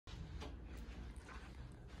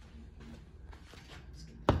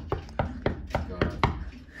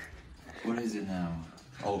What is it now?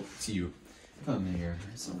 Oh, it's you. Come here.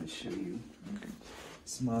 So I'm gonna show you. Okay.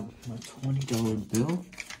 It's my $20 bill.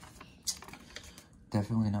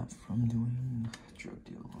 Definitely not from doing a drug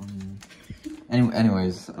deal.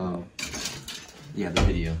 Anyways, yeah, the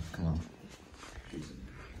video. Come on.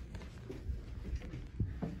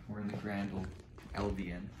 We're in the Grand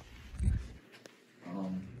LVN.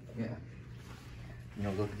 Yeah. You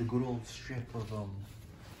know, the good old strip of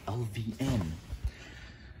LVN.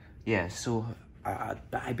 Yeah, so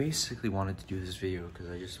I basically wanted to do this video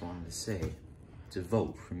because I just wanted to say to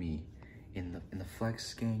vote for me in the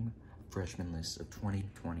Flex Gang freshman list of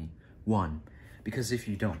 2021. Because if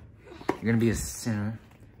you don't, you're gonna be a sinner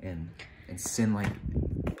and sin like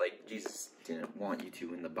Jesus didn't want you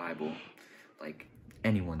to in the Bible. Like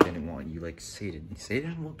anyone didn't want you, like Satan.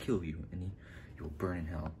 Satan will kill you and you will burn in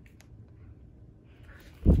hell.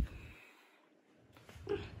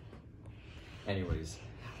 Anyways,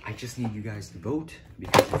 I just need you guys to vote,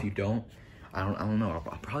 because if you don't, I don't know,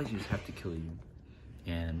 I'll probably just have to kill you,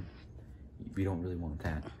 and we don't really want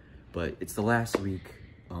that. But it's the last week,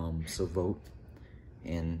 so vote,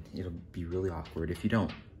 and it'll be really awkward if you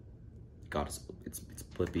don't. God, it's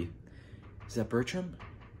Blippy. Is that Bertram?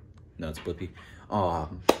 No, it's Blippy.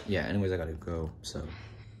 Yeah, anyways, I gotta go, so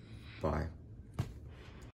bye.